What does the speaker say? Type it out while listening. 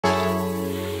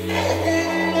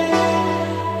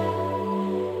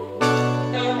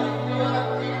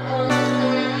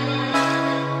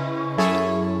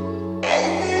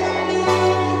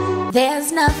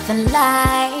There's nothing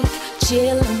like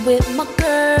chilling with my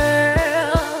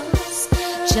girls.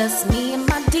 Just me and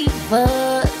my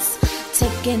divas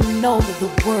taking over the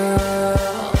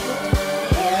world.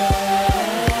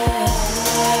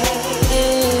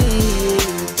 Hey,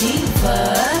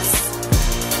 divas.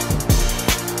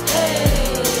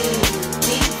 Hey,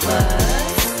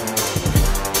 divas.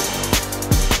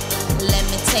 Let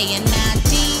me tell you now.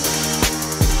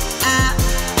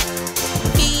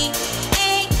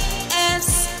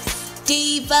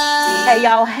 Hey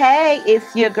y'all, hey,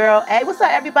 it's your girl. Hey, what's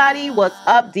up everybody? What's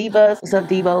up divas? What's up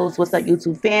divos? What's up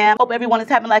YouTube fam? Hope everyone is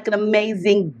having like an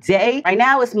amazing day. Right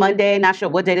now it's Monday. Not sure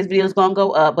what day this video is gonna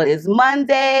go up, but it's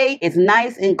Monday. It's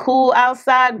nice and cool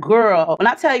outside. Girl, when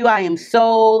I tell you I am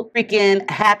so freaking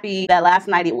happy that last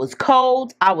night it was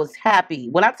cold, I was happy.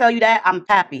 When I tell you that, I'm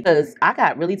happy because I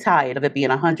got really tired of it being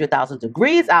 100,000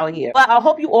 degrees out here. But I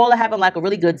hope you all are having like a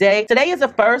really good day. Today is the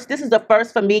first. This is the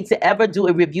first for me to ever do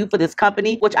a review for this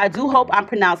company, which I do hope I'm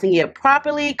pronouncing it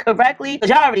properly, correctly, because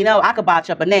y'all already know I could botch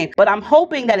up a name, but I'm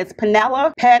hoping that it's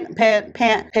Panalahair,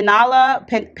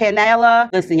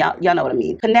 listen, y'all know what I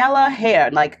mean,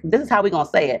 Panalahair, like, this is how we gonna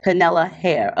say it,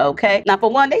 Panalahair, okay? Now, for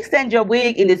one, they send your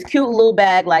wig in this cute little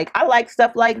bag, like, I like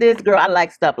stuff like this, girl, I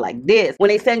like stuff like this. When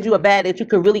they send you a bag that you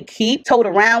can really keep, tote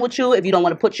around with you, if you don't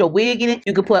want to put your wig in it,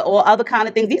 you can put all other kind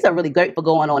of things. These are really great for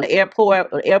going on the airport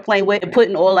or airplane with and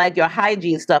putting all, like, your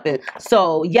hygiene stuff in.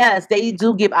 So, yes, they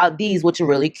do give out these, which are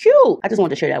really cute. I just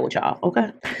wanted to share that with y'all,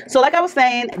 okay? So like I was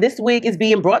saying, this wig is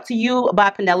being brought to you by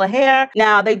Panalahair.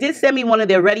 Now, they did send me one of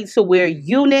their ready-to-wear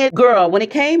units. Girl, when it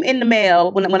came in the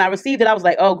mail, when I received it, I was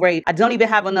like, oh, great. I don't even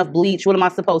have enough bleach. What am I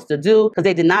supposed to do? Because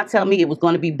they did not tell me it was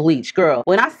going to be bleached. Girl,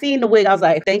 when I seen the wig, I was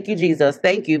like, thank you, Jesus.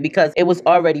 Thank you, because it was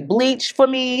already bleached for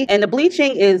me. And the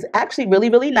bleaching is actually really,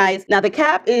 really nice. Now, the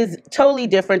cap is totally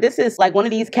different. This is like one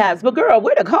of these caps. But girl,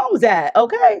 where the combs at,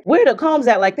 okay? Where the combs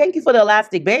at? Like, thank you for the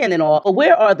elastic band and all. But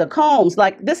where are the combs?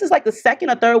 Like, this is like the second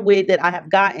or third wig that I have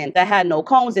gotten that had no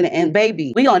combs in it. And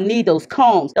baby, we gonna need those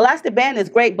combs. The elastic band is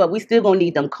great, but we still gonna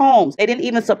need them combs. They didn't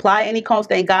even supply any combs.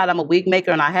 Thank God I'm a wig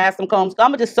maker and I have some combs. So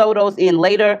I'm gonna just sew those in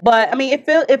later. But I mean,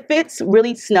 it fits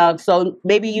really snug. So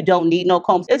maybe you don't need no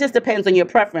combs. It just depends on your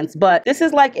preference. But this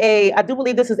is like I do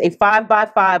believe this is a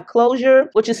 5x5 closure,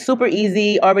 which is super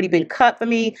easy. Already been cut for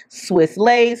me. Swiss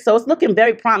lace. So it's looking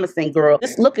very promising, girl.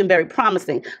 It's looking very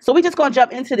promising. So we just gonna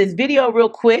jump into this video real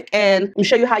quick and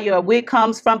show you how your wig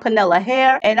comes from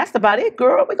Panalahair. And that's about it,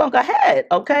 girl. We're gonna go ahead,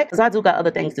 okay? Because I do got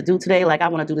other things to do today. Like I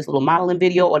want to do this little modeling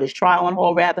video, or this try-on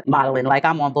haul, rather. Modeling, like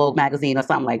I'm on Vogue magazine or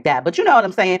something like that. But you know what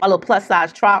I'm saying? A little plus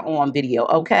size try-on video,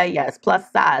 okay? Yes, plus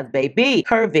size, baby.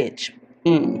 Curvage.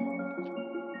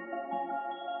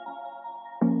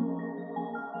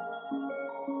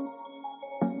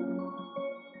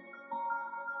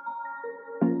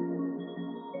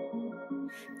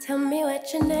 Tell me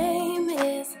what your name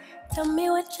is. Tell me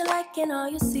what you like and all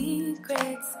your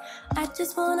secrets. I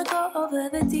just wanna go over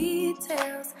the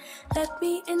details. Let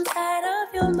me inside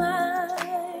of your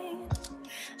mind.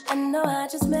 I know I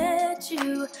just met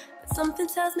you, but something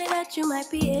tells me that you might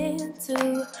be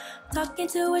into talking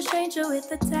to a stranger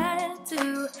with a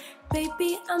tattoo.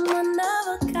 Baby, I'm one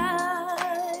of a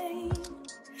kind.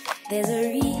 There's a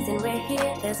reason we're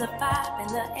here, there's a vibe in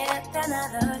the air that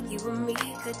neither you or me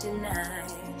could deny.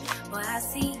 Well, I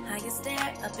see how you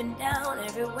stare up and down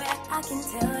everywhere. I can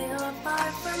tell you're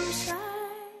far from shy.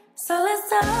 So let's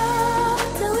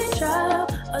talk till we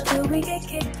drop, or till we get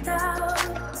kicked out.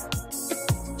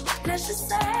 Let's just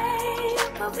say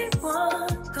what we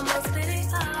want, come on, spit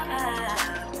it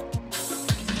out.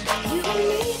 You and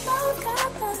me both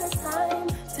got the time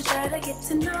to try to get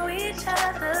to know each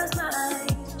other's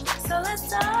mind. So let's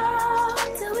talk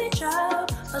till we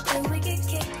drop, or till we get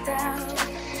kicked out.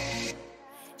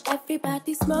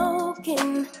 Everybody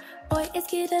smoking, boy, it's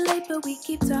getting late, but we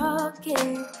keep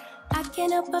talking. I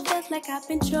can't help but feel like I've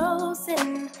been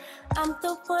chosen. I'm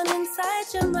the one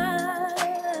inside your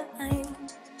mind.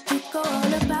 You go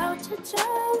on about your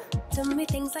job, tell me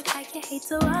things like I can't hate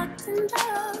to walk in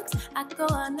dogs. I go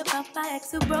on about my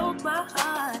ex who broke my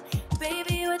heart.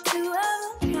 Baby, you're too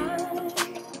out of line.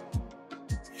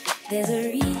 There's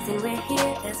a reason we're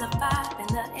here, there's a vibe in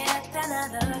the air that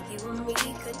neither you or me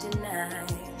could deny.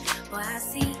 Well, I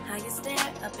see how you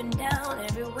stare up and down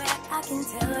everywhere. I can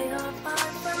tell you're far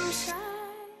from shy.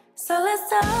 So let's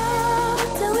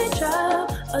talk till we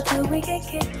drop, or till we get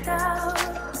kicked out.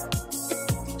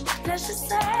 Let's just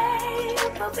say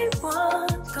what we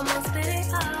want, come on, spit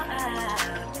it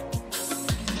out.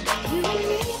 You and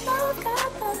me both got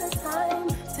the time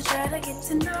to try to get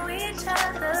to know each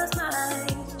other's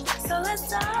mind. So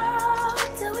let's talk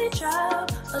till we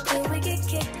drop, or till we get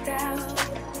kicked out.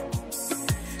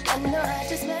 know I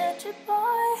just met you,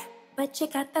 boy, but you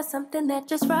got that something that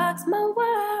just rocks my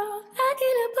world. I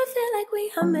get up, I feel like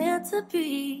we are meant to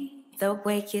be. The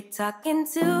way you're talking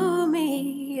to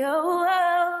me, oh,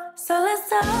 oh. So let's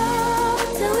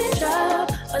talk till we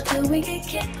drop, or till we get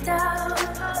kicked out.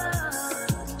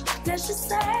 Let's just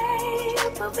say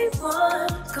what we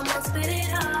want, come on, spit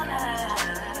it all out.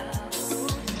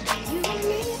 You and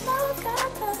me both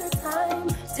got the time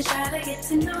to try to get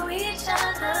to know each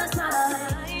other's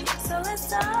mind. So let's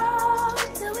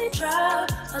talk till we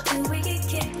drop, or till we get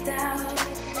kicked out.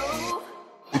 Oh.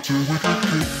 Until we get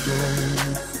kicked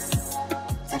out.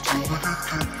 Until we get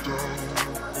kicked out.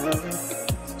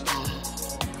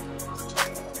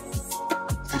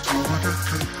 Until we get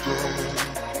kicked out.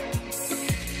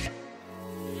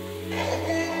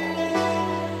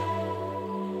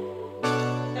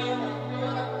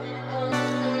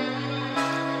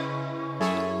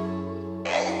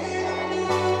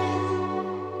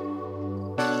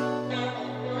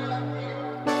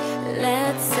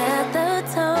 Let's set the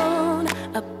tone,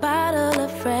 a bottle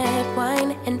of red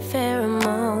wine and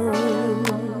pheromones.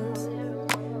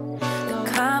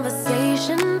 The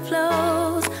conversation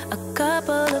flows, a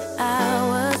couple of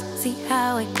hours, see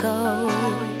how it goes.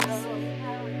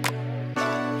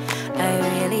 I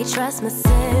really trust my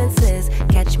senses,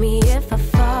 catch me if I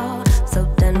fall. So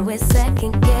done with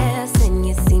second guessing,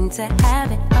 you seem to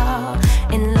have it all.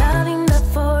 In loving the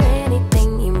for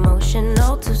anything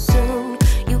emotional too soon.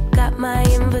 You got my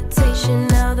invitation,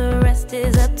 now the rest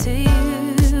is up to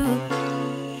you.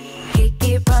 Kick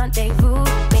it, rendezvous,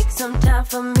 make some time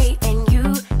for me and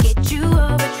you. Get you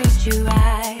over, treat you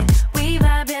right. We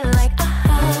vibing like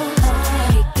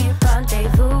Kick it,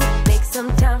 rendezvous, make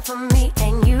some time for me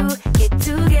and you. Get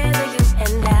together, you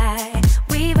and I.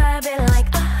 We vibing like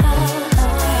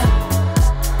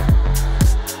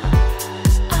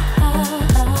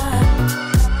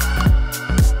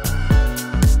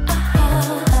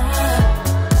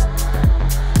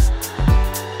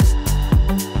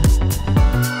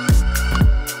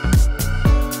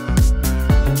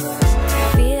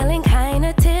feeling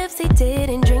kinda tipsy,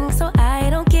 didn't drink so I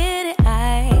don't get it.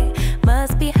 I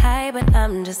must be high, but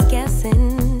I'm just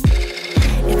guessing.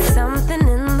 It's something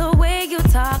in the way you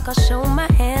talk, I'll show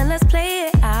my hand, let's play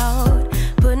it out.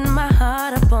 Putting my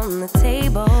heart up on the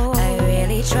table. I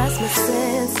really trust my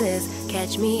senses,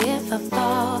 catch me if I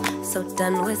fall. So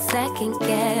done with second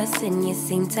guessing, you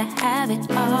seem to have it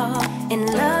all. In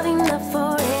loving the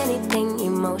for anything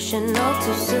emotional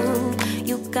too soon.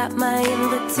 You got my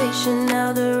invitation,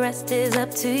 now the rest is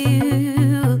up to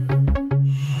you.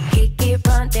 Kick it,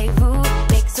 rendezvous,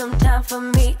 make some time for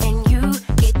me and you.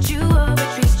 Get you over,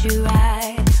 treat you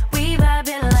right. We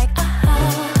vibing like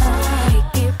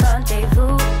Kick it,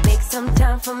 rendezvous, make some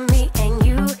time for me and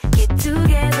you. Get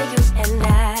together, you and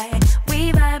I.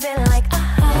 We vibing like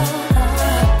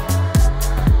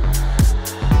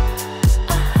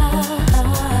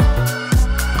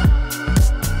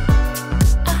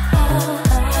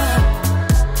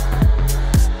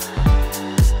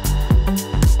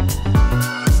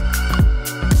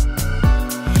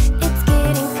it's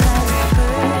getting kind of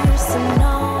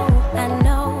personal. I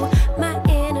know my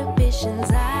inhibitions,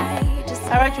 I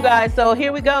just All right, you guys, so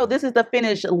here we go. This is the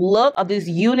finished look of this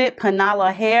unit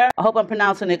Panalahair. I hope I'm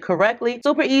pronouncing it correctly.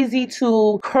 Super easy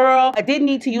to curl. I did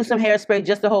need to use some hairspray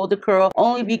just to hold the curl,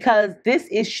 only because this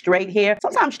is straight hair.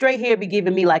 Sometimes straight hair be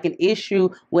giving me like an issue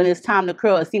when it's time to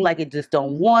curl. It seems like it just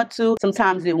don't want to.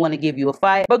 Sometimes it want to give you a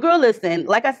fight. But girl, listen,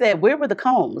 like I said, where were the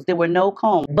combs? There were no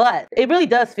combs, but it really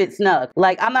does fit snug.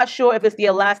 Like, I'm not sure if it's the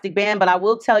elastic band, but I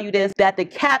will tell you this, that the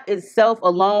cap itself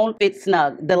alone fits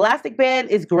snug. The elastic band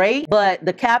is great, but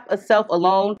the cap itself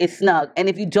alone is snug. And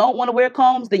if you don't want to wear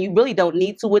combs, then you really don't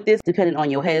need to with this, depending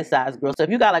on your head size, girl. So if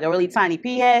you got like a really tiny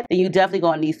pea head, then you definitely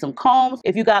gonna need some combs.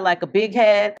 If you got like a big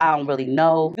head, I don't really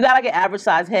know. If you got like an average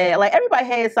size head, like everybody's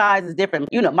head size is different.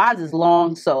 You know, mine is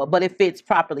long, so, but it fits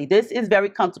properly. This is very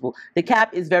comfortable. The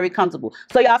cap is very comfortable.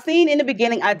 So y'all seen in the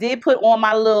beginning, I did put on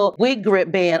my little wig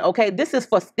grip band. Okay, this is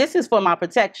for my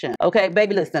protection. Okay,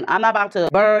 baby, listen, I'm not about to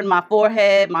burn my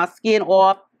forehead, my skin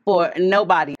off for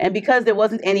nobody. And because there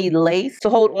wasn't any lace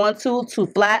to hold on to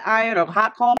flat iron or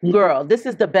hot comb, girl, this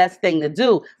is the best thing to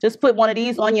do. Just put one of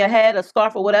these on your head, a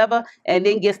scarf or whatever, and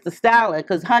then get the styling.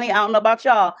 Because honey, I don't know about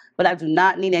y'all, but I do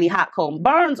not need any hot comb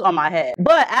burns on my head.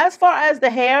 But as far as the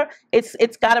hair, it's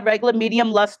got a regular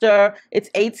medium luster.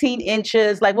 It's 18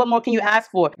 inches. Like, what more can you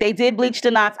ask for? They did bleach the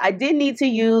knots. I did need to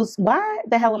use, why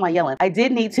the hell am I yelling? I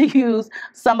did need to use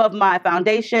some of my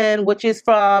foundation, which is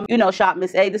from, you know, Shop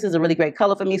Miss A. This is a really great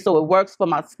color for me, so it works for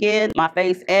my skin, my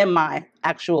face, and my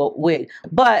actual wig.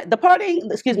 But the parting,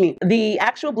 excuse me, the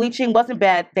actual bleaching wasn't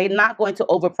bad. They're not going to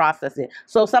over process it.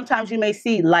 So sometimes you may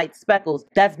see light speckles.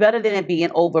 That's better than it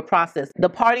being over processed. The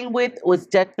parting width was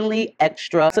definitely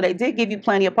extra. So they did give you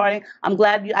plenty of parting. I'm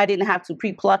glad I didn't have to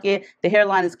pre-pluck it. The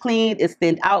hairline is clean, it's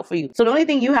thinned out for you. So the only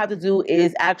thing you have to do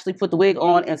is actually put the wig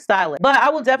on and style it. But I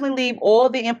will definitely leave all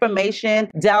the information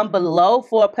down below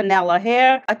for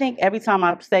Panalahair. I think every time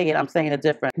I say it, I'm saying it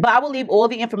different. But I will leave all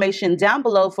the information down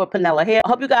below for Panalahair. I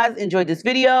hope you guys enjoyed this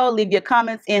video. Leave your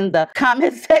comments in the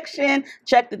comment section.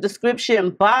 Check the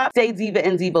description box. Stay diva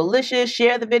and divalicious.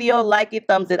 Share the video, like it,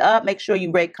 thumbs it up. Make sure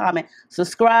you rate, comment,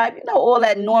 subscribe. You know, all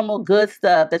that normal good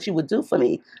stuff that you would do for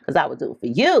me, because I would do for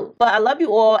you. But I love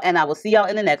you all, and I will see y'all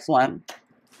in the next one.